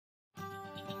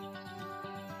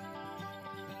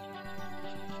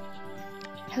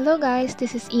Hello guys,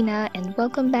 this is Ina and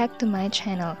welcome back to my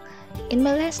channel. In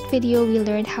my last video, we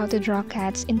learned how to draw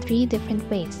cats in 3 different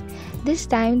ways. This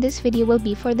time, this video will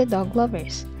be for the dog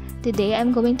lovers. Today,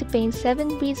 I'm going to paint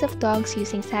 7 breeds of dogs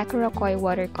using Sakura Koi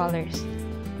Watercolors.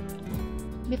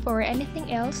 Before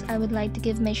anything else, I would like to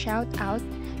give my shout out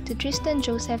to Tristan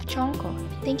Joseph Chonko.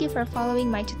 Thank you for following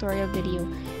my tutorial video.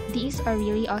 These are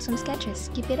really awesome sketches.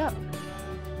 Keep it up!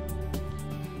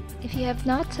 If you have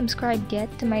not subscribed yet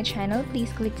to my channel,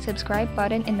 please click subscribe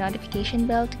button and notification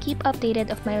bell to keep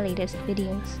updated of my latest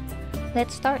videos.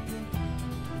 Let's start!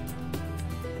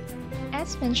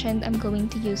 As mentioned, I'm going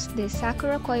to use this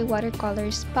Sakura Koi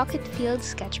Watercolors Pocket Filled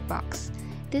Sketchbox.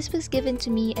 This was given to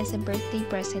me as a birthday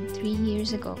present 3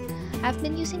 years ago. I've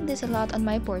been using this a lot on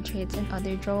my portraits and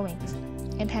other drawings.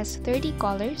 It has 30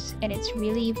 colors and it's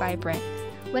really vibrant.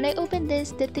 When I opened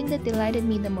this, the thing that delighted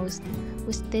me the most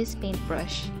was this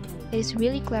paintbrush. It is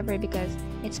really clever because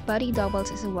its body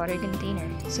doubles as a water container,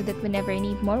 so that whenever you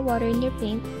need more water in your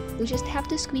paint, you'll just have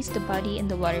to squeeze the body and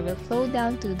the water will flow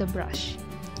down to the brush.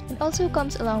 It also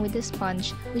comes along with a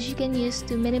sponge which you can use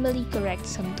to minimally correct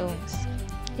some tones.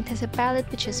 It has a palette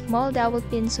which has small dowel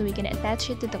pins so we can attach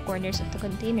it to the corners of the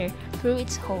container through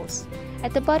its holes.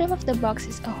 At the bottom of the box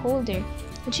is a holder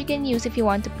which you can use if you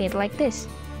want to paint like this.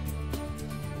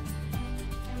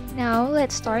 Now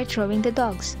let's start drawing the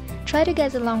dogs. Try to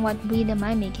guess along what breed am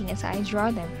I making as I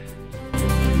draw them.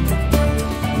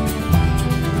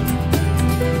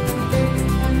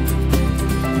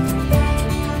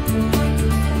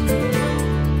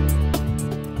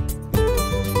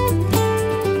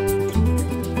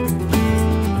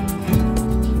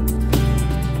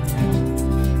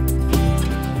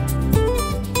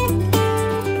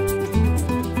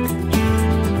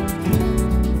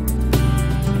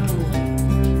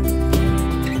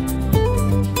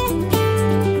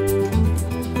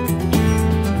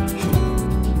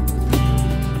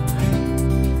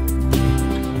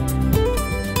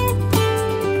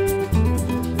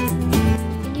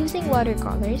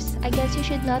 Watercolors, I guess you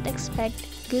should not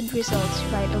expect good results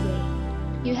right away.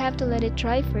 You have to let it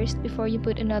dry first before you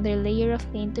put another layer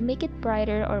of paint to make it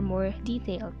brighter or more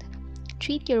detailed.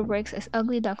 Treat your works as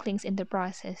ugly ducklings in the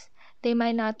process. They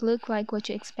might not look like what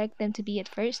you expect them to be at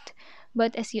first,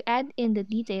 but as you add in the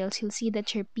details, you'll see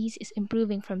that your piece is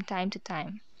improving from time to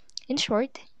time. In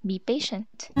short, be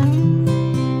patient.